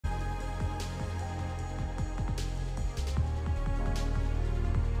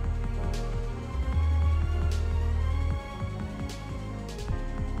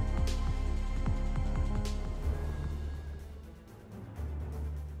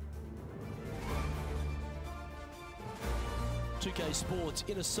2K Sports,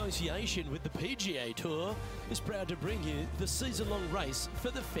 in association with the PGA Tour, is proud to bring you the season-long race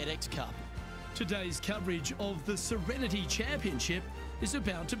for the FedEx Cup. Today's coverage of the Serenity Championship is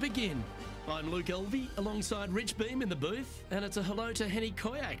about to begin. I'm Luke Elvey alongside Rich Beam in the booth, and it's a hello to Henny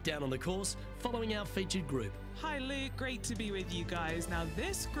Koyak down on the course following our featured group. Hi Luke, great to be with you guys. Now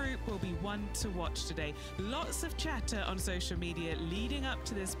this group will be one to watch today. Lots of chatter on social media leading up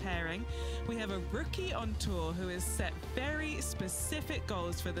to this pairing. We have a rookie on tour who has set very specific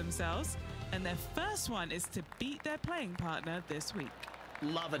goals for themselves, and their first one is to beat their playing partner this week.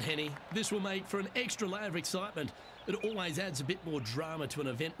 Love it, Henny. This will make for an extra layer of excitement. It always adds a bit more drama to an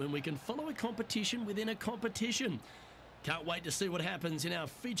event when we can follow a competition within a competition. Can't wait to see what happens in our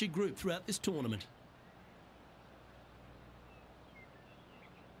featured group throughout this tournament.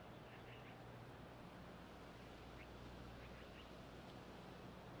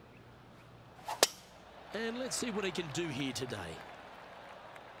 And let's see what he can do here today.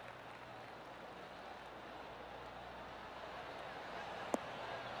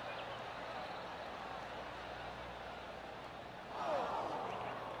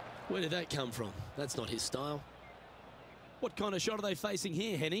 Where did that come from? That's not his style. What kind of shot are they facing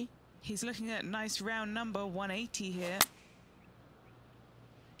here, Henny? He's looking at nice round number 180 here.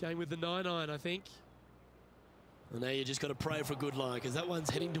 Going with the 9-iron, I think. Well, now you just got to pray for a good lie, because that one's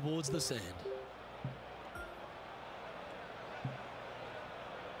heading towards the sand.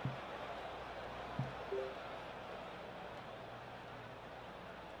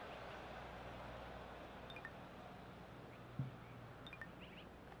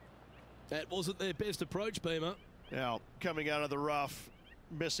 That wasn't their best approach, Beamer. Now, coming out of the rough,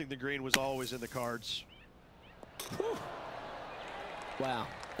 missing the green was always in the cards. Whew. Wow,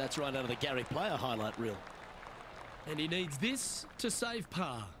 that's right out of the Gary Player highlight reel. And he needs this to save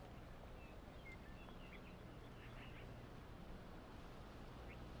par.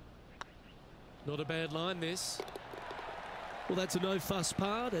 Not a bad line, this. Well, that's a no-fuss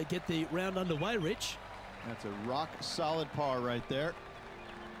par to get the round underway, Rich. That's a rock-solid par right there.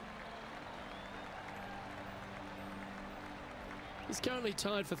 He's currently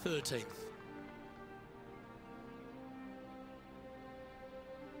tied for 13th.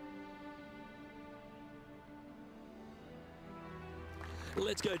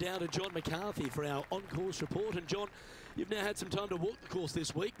 Let's go down to John McCarthy for our on-course report. And John, you've now had some time to walk the course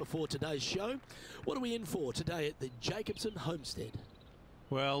this week before today's show. What are we in for today at the Jacobson Homestead?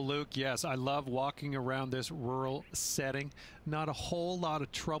 Well, Luke, yes, I love walking around this rural setting. Not a whole lot of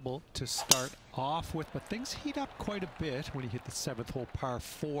trouble to start off with, but things heat up quite a bit when you hit the 7th hole, par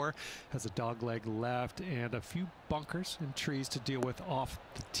 4. Has a dogleg left and a few bunkers and trees to deal with off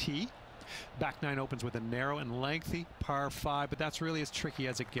the tee. Back 9 opens with a narrow and lengthy par 5, but that's really as tricky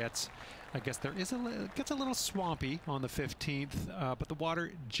as it gets. I guess there is it gets a little swampy on the 15th, but the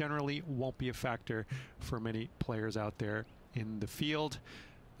water generally won't be a factor for many players out there in the field.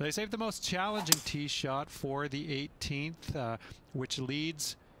 They saved the most challenging tee shot for the 18th, which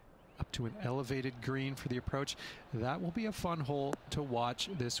leads up to an elevated green for the approach. That will be a fun hole to watch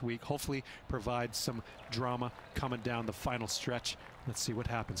this week. Hopefully provide some drama coming down the final stretch. Let's see what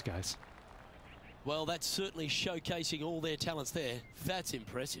happens, guys. Well, that's certainly showcasing all their talents there. That's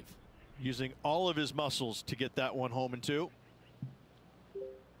impressive. Using all of his muscles to get that one home in 2.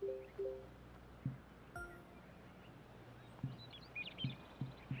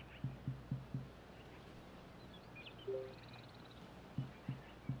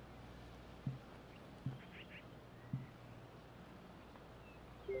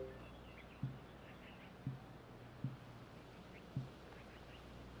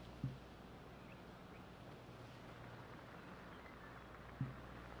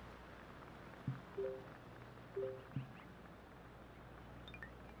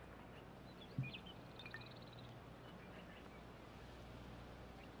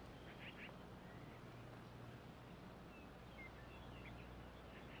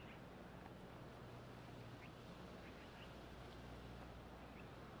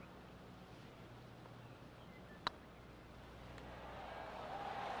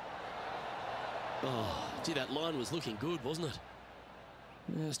 Oh, gee, that line was looking good, wasn't it?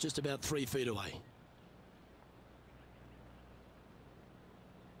 Yeah, it's just about 3 feet away.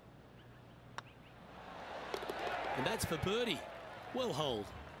 And that's for birdie. Well holed.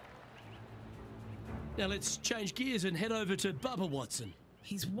 Now let's change gears and head over to Bubba Watson.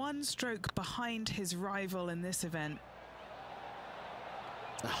 He's one stroke behind his rival in this event.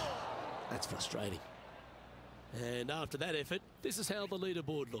 That's frustrating. And after that effort, this is how the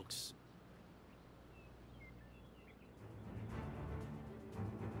leaderboard looks.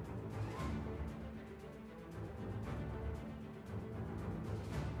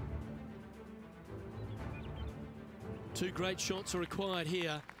 Two great shots are required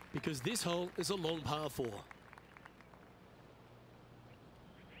here because this hole is a long par 4.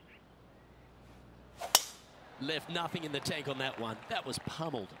 Left nothing in the tank on that one. That was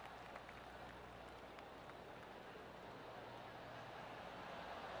pummeled.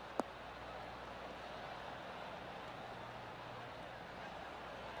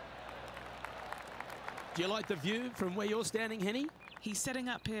 Do you like the view from where you're standing, Henny? He's setting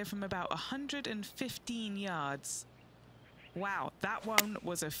up here from about 115 yards. Wow, that one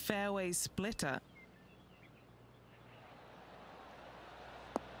was a fairway splitter.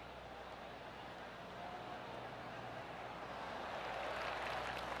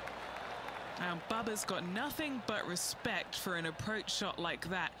 Now, Bubba's got nothing but respect for an approach shot like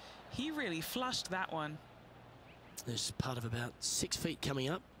that. He really flushed that one. There's part of about 6 feet coming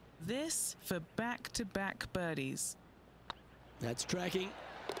up. This for back-to-back birdies. That's tracking.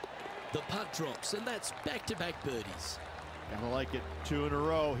 The putt drops, and that's back-to-back birdies. Gotta like it. 2 in a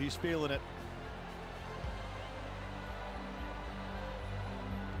row. He's feeling it.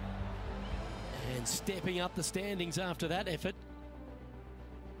 And stepping up the standings after that effort.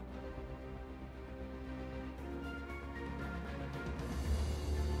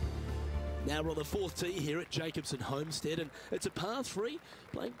 Now we're on the 4th tee here at Jacobson Homestead, and it's a par 3,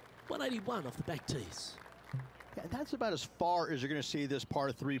 playing 181 off the back tees. Yeah, that's about as far as you're going to see this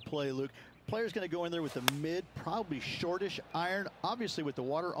par 3 play, Luke. Player's going to go in there with a mid, probably shortish iron. Obviously, with the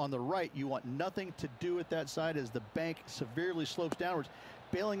water on the right, you want nothing to do with that side as the bank severely slopes downwards.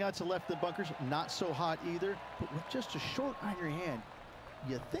 Bailing out to left of the bunkers, not so hot either. But with just a short iron in your hand,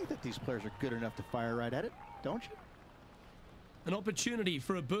 you think that these players are good enough to fire right at it, don't you? An opportunity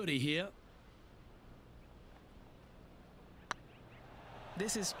for a birdie here.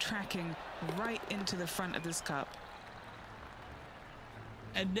 This is tracking right into the front of this cup.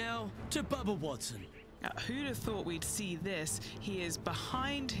 And now to Bubba Watson. Now, who'd have thought we'd see this? He is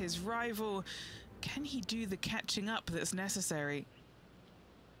behind his rival. Can he do the catching up that's necessary?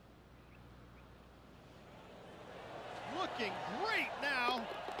 Looking great now.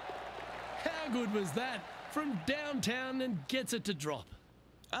 How good was that? From downtown and gets it to drop.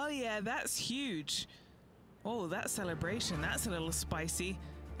 Oh yeah, that's huge. Oh, that celebration, that's a little spicy.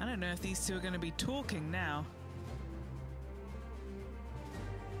 I don't know if these two are going to be talking now.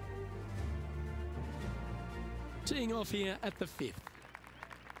 Teeing off here at the 5th.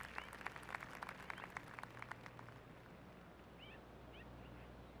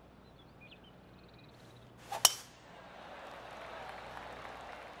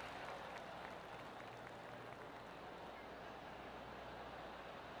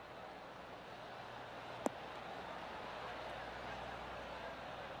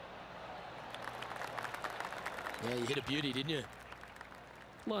 Yeah, you hit a beauty, didn't you?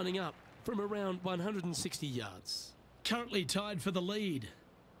 Lining up from around 160 yards. Currently tied for the lead.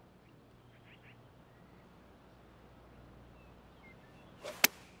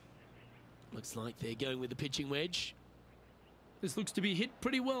 Looks like they're going with the pitching wedge. This looks to be hit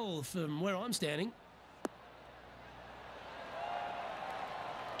pretty well from where I'm standing.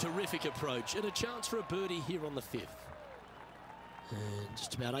 Terrific approach and a chance for a birdie here on the 5th. And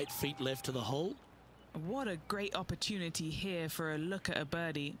just about 8 feet left to the hole. What a great opportunity here for a look at a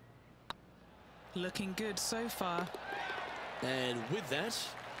birdie. Looking good so far. And with that,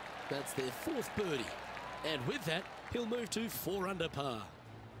 that's their 4th birdie. And with that, he'll move to 4 under par.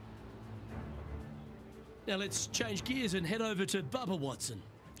 Now let's change gears and head over to Bubba Watson.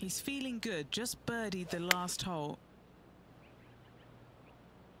 He's feeling good, just birdied the last hole.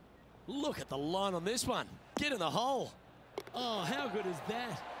 Look at the line on this one. Get in the hole. Oh, how good is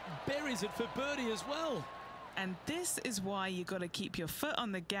that? Buries it for birdie as well. And this is why you got to keep your foot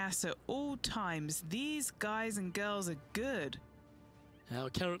on the gas at all times. These guys and girls are good. Our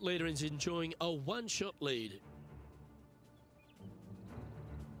current leader is enjoying a 1-shot lead.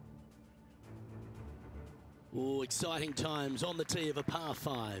 Oh, exciting times on the tee of a par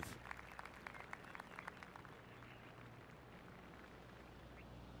 5.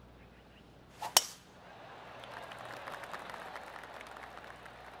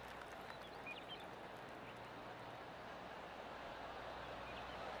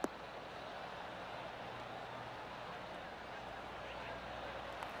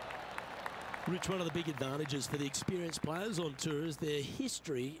 Rich, one of the big advantages for the experienced players on tour is their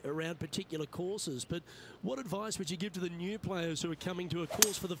history around particular courses. But what advice would you give to the new players who are coming to a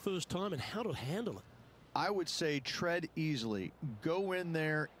course for the first time and how to handle it? I would say tread easily. Go in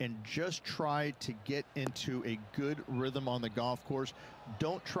there and just try to get into a good rhythm on the golf course.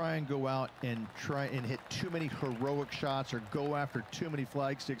 Don't try and go out and hit too many heroic shots or go after too many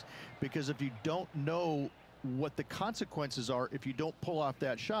flag sticks, because if you don't know what the consequences are if you don't pull off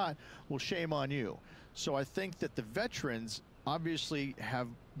that shot, well, shame on you. So I think that the veterans obviously have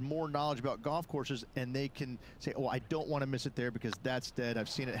more knowledge about golf courses, and they can say, oh, I don't want to miss it there because that's dead. I've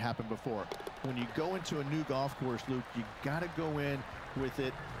seen it happen before. When you go into a new golf course, Luke, you got to go in with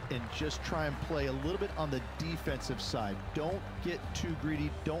it and just try and play a little bit on the defensive side. Don't get too greedy.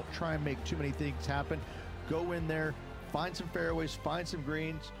 Don't try and make too many things happen. Go in there, find some fairways, find some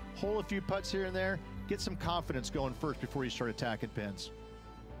greens, hole a few putts here and there, get some confidence going first before you start attacking pins.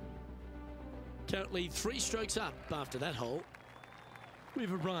 Currently 3 strokes up after that hole.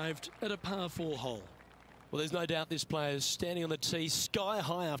 We've arrived at a par 4 hole. Well, there's no doubt this player is standing on the tee sky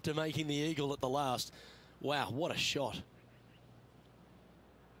high after making the eagle at the last. Wow, what a shot.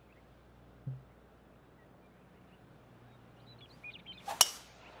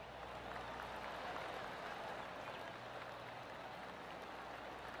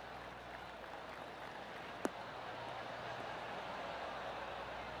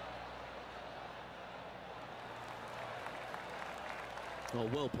 Oh,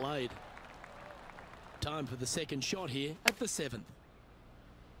 well played. Time for the second shot here at the 7th.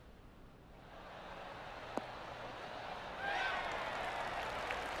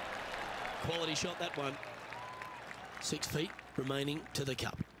 Quality shot, that one. 6 feet remaining to the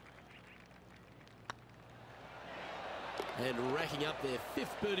cup. And racking up their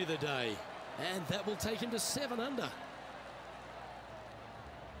 5th birdie of the day. And that will take him to 7 under.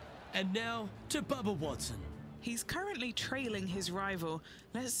 And now to Bubba Watson. He's currently trailing his rival.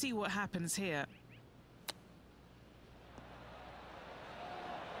 Let's see what happens here.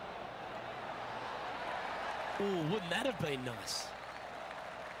 Oh, wouldn't that have been nice?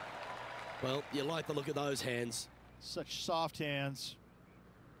 Well, you like the look of those hands. Such soft hands.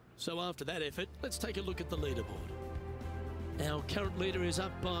 So after that effort, let's take a look at the leaderboard. Our current leader is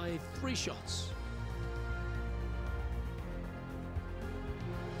up by 3 shots.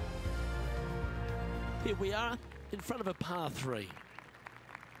 Here we are in front of a par 3.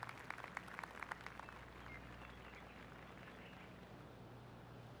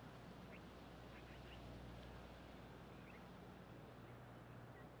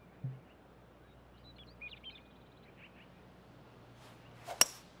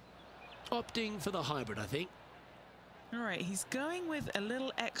 Opting for the hybrid, I think. All right, he's going with a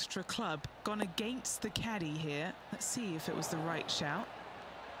little extra club. Gone against the caddy here. Let's see if it was the right shout.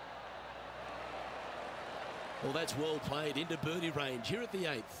 Well, that's well played into birdie range here at the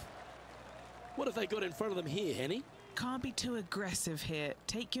 8th. What have they got in front of them here, Henny? Can't be too aggressive here.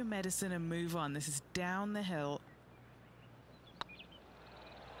 Take your medicine and move on. This is down the hill.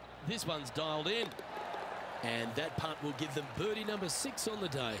 This one's dialed in. And that putt will give them birdie number 6 on the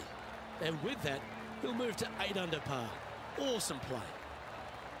day. And with that, he'll move to 8 under par. Awesome play.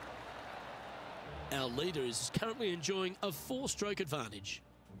 Our leader is currently enjoying a 4-stroke advantage.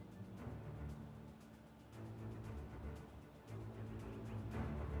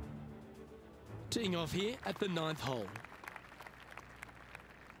 Teeing off here at the 9th hole.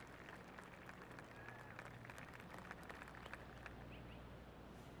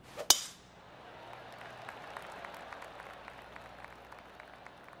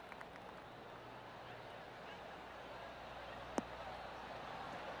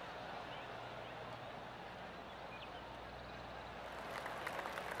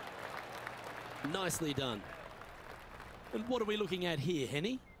 Nicely done. And what are we looking at here,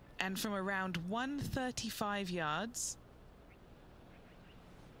 Henny? And from around 135 yards.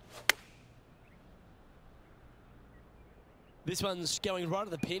 This one's going right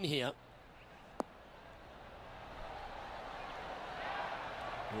at the pin here.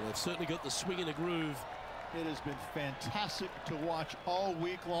 Well, they've certainly got the swing in a groove. It has been fantastic to watch all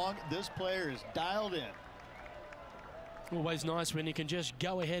week long. This player is dialed in. Always nice when you can just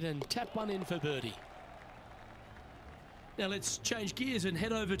go ahead and tap one in for birdie. Now let's change gears and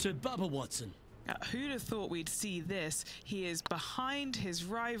head over to Bubba Watson. Who'd have thought we'd see this? He is behind his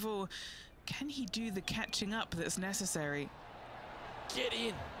rival. Can he do the catching up that's necessary? Get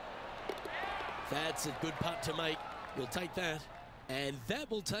in. That's a good putt to make. You'll take that. And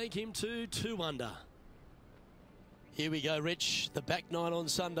that will take him to 2 under. Here we go, Rich. The back 9 on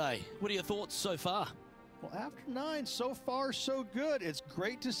Sunday. What are your thoughts so far? Well, after 9, so far so good. It's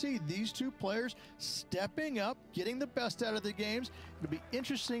great to see these two players stepping up, getting the best out of the games. It'll be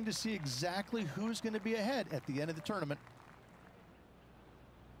interesting to see exactly who's going to be ahead at the end of the tournament.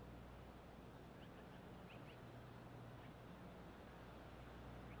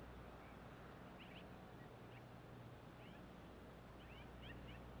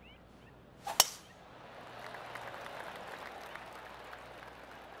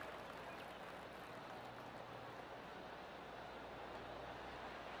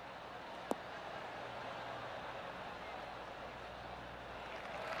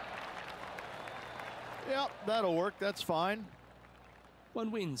 Yeah, that'll work. That's fine.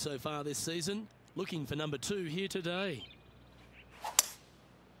 One win so far this season. Looking for number 2 here today.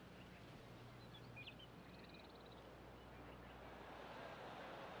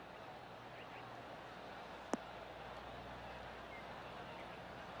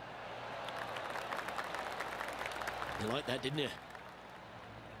 You like that, didn't you?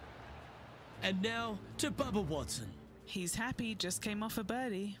 And now to Bubba Watson. He's happy, just came off a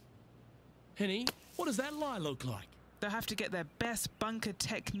birdie. Henny, what does that lie look like? They'll have to get their best bunker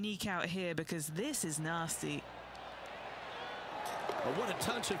technique out here because this is nasty. But what a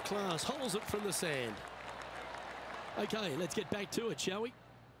touch of class. Holds it from the sand. Okay, let's get back to it, shall we?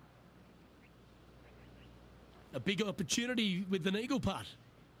 A big opportunity with an eagle putt.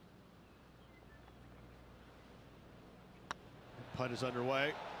 Putt is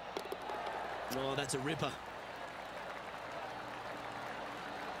underway. Oh, that's a ripper.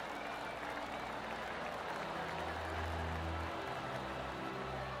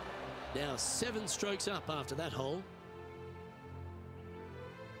 Now 7 strokes up after that hole.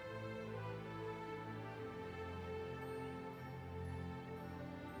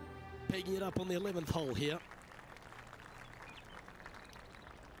 Pegging it up on the 11th hole here.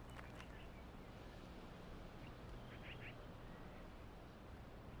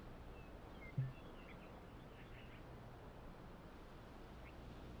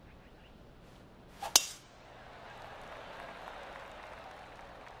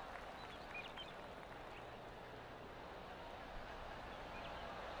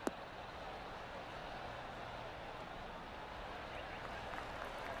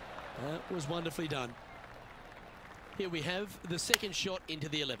 That was wonderfully done. Here we have the second shot into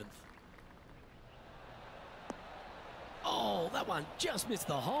the 11th. Oh, that one just missed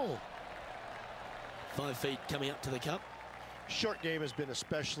the hole. 5 feet coming up to the cup. Short game has been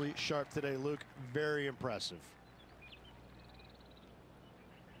especially sharp today, Luke. Very impressive.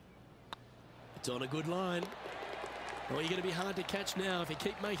 It's on a good line. Oh, you're going to be hard to catch now if you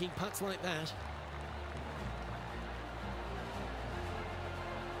keep making putts like that.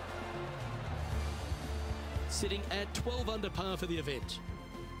 Sitting at 12 under par for the event.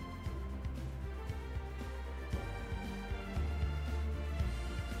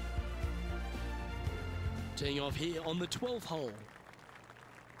 Teeing off here on the 12th hole.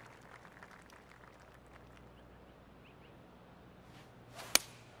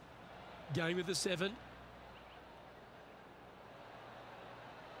 Going with the 7.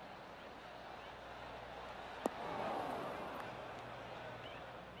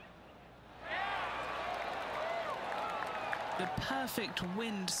 The perfect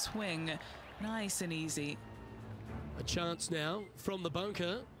wind swing, nice and easy. A chance now from the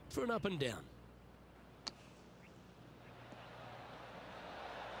bunker for an up and down.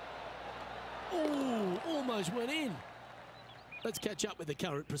 Oh, almost went in. Let's catch up with the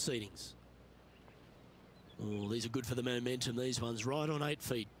current proceedings. Oh, these are good for the momentum, these ones, right on 8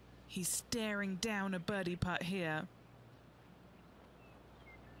 feet. He's staring down a birdie putt here.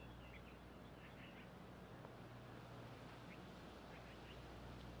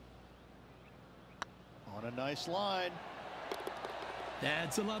 On a nice line.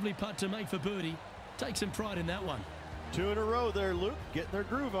 That's a lovely putt to make for birdie. Take some pride in that one. 2 in a row there, Luke. Getting their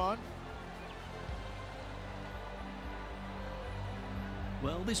groove on.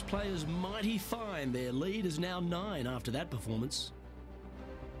 Well, this player's mighty fine. Their lead is now 9 after that performance.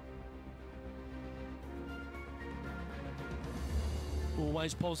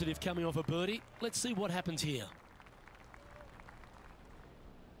 Always positive coming off a birdie. Let's see what happens here.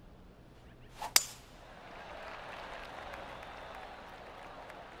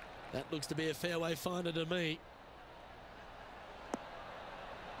 That looks to be a fairway finder to me.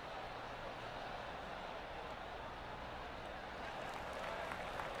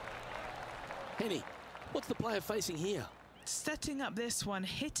 Henny, what's the player facing here? Setting up this one,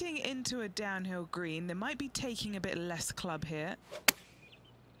 hitting into a downhill green. They might be taking a bit less club here.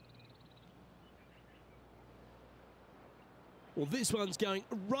 Well, this one's going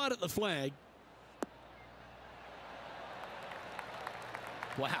right at the flag.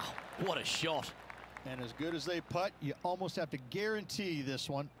 Wow, what a shot. And as good as they putt, you almost have to guarantee this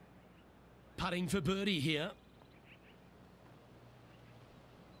one. Putting for birdie here.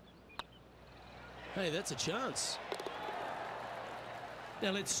 Hey, that's a chance.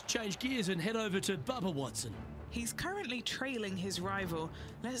 Now let's change gears and head over to Bubba Watson. He's currently trailing his rival.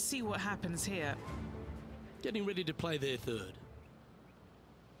 Let's see what happens here. Getting ready to play their third.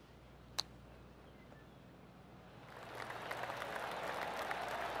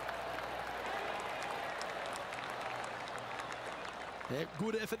 Yeah,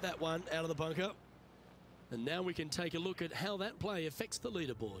 good effort that one out of the bunker. And now we can take a look at how that play affects the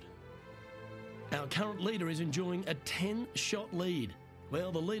leaderboard. Our current leader is enjoying a 10-shot lead.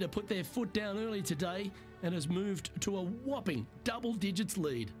 Well, the leader put their foot down early today and has moved to a whopping double digits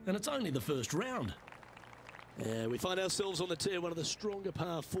lead. And it's only the first round. And we find ourselves on the tee, one of the stronger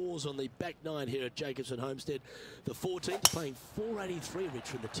par fours on the back nine here at Jacobson Homestead. The 14th playing 483, Rich,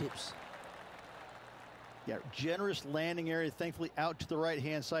 from the tips. Yeah, generous landing area, thankfully out to the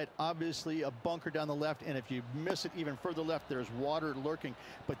right-hand side. Obviously a bunker down the left, and if you miss it even further left, there's water lurking.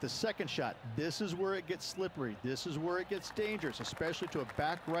 But the second shot, this is where it gets slippery. This is where it gets dangerous, especially to a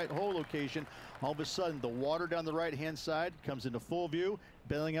back right hole location. All of a sudden, the water down the right-hand side comes into full view,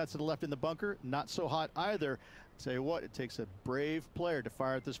 bailing out to the left in the bunker. Not so hot either. I'll tell you what, it takes a brave player to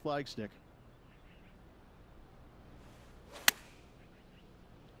fire at this flagstick.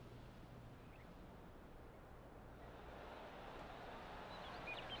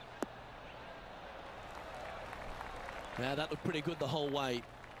 Now that looked pretty good the whole way.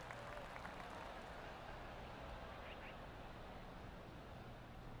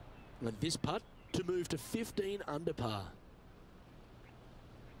 And this putt to move to 15 under par.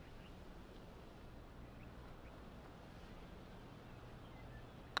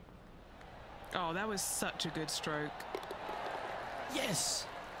 Oh, that was such a good stroke. Yes,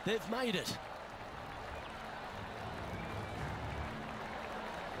 they've made it.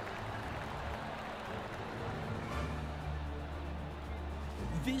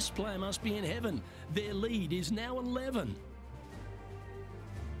 This player must be in heaven. Their lead is now 11.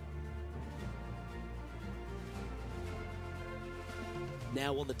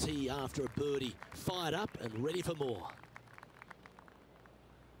 Now on the tee after a birdie, fired up and ready for more.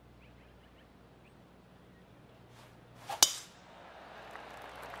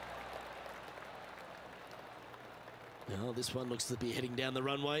 Now this one looks to be heading down the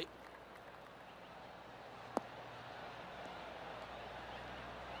runway.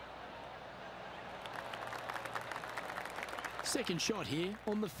 Second shot here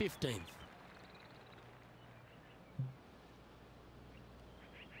on the 15th.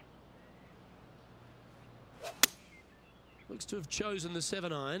 Looks to have chosen the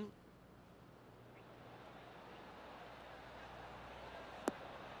 7-iron.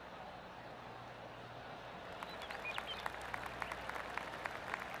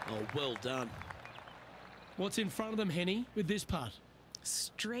 Oh, well done. What's in front of them, Henny, with this putt?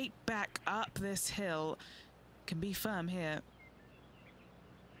 Straight back up this hill. Can be firm here.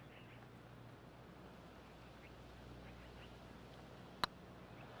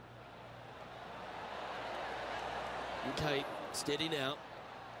 Okay, steady now.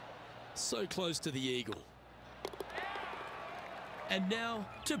 So close to the eagle. And now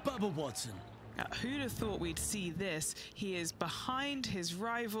to Bubba Watson. Now, who'd have thought we'd see this? He is behind his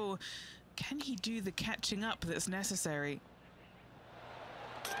rival. Can he do the catching up that's necessary?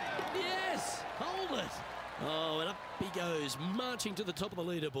 Yes! Hold it! Oh, and up he goes, marching to the top of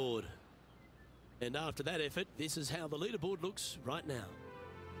the leaderboard. And after that effort, this is how the leaderboard looks right now.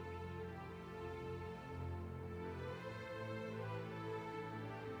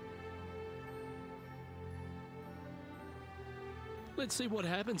 Let's see what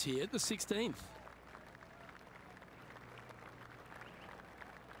happens here at the 16th.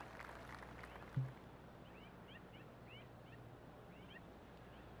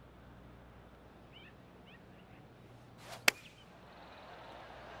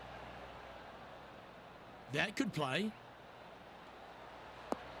 That could play.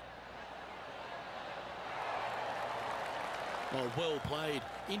 Oh, well played.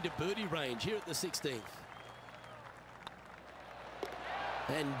 Into birdie range here at the 16th.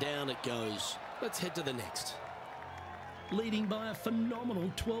 And down it goes. Let's head to the next. Leading by a phenomenal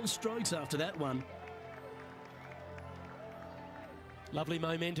 12 strokes after that one. Lovely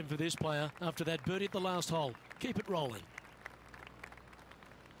momentum for this player after that birdie at the last hole. Keep it rolling.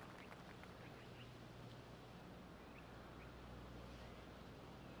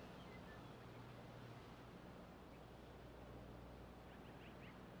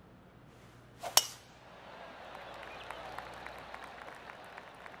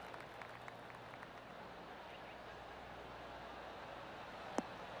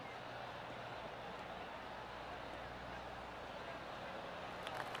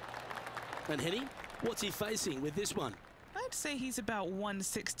 And Henny, what's he facing with this one? I'd say he's about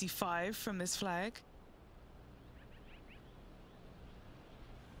 165 from this flag.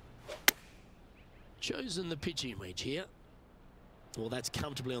 Chosen the pitching wedge here. Well, that's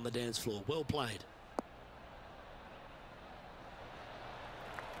comfortably on the dance floor. Well played.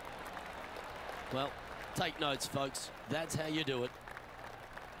 Well, take notes, folks. That's how you do it.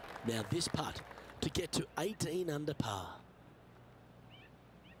 Now this putt to get to 18 under par.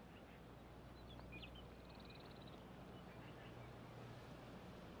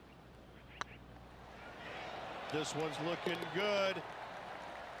 This one's looking good.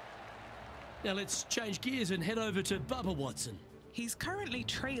 Now let's change gears and head over to Bubba Watson. He's currently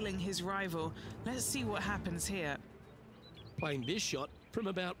trailing his rival. Let's see what happens here. Playing this shot from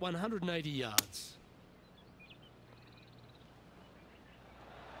about 180 yards.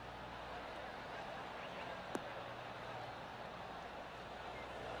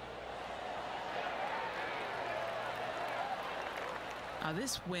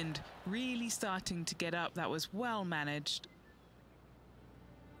 This wind really starting to get up. That was well managed.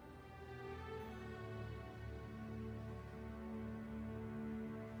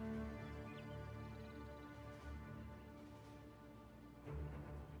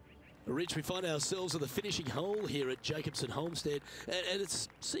 Rich, we find ourselves on the finishing hole here at Jacobson Homestead, and it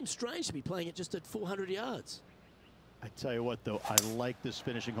seems strange to be playing it just at 400 yards. I tell you what, though, I like this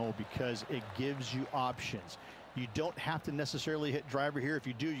finishing hole because it gives you options. You don't have to necessarily hit driver here. If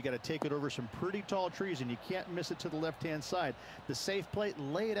you do, you got to take it over some pretty tall trees, and you can't miss it to the left-hand side. The safe play,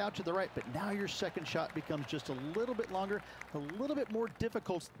 lay it out to the right, but now your second shot becomes just a little bit longer, a little bit more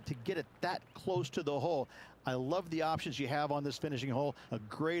difficult to get it that close to the hole. I love the options you have on this finishing hole. A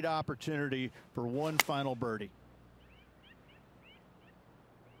great opportunity for one final birdie.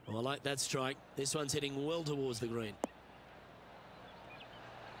 Well, I like that strike. This one's heading well towards the green.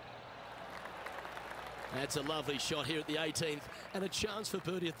 That's a lovely shot here at the 18th, and a chance for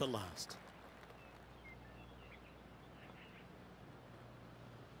birdie at the last.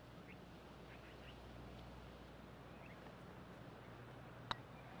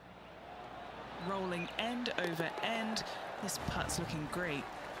 Rolling end over end. This putt's looking great.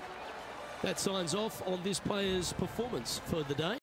 That signs off on this player's performance for the day.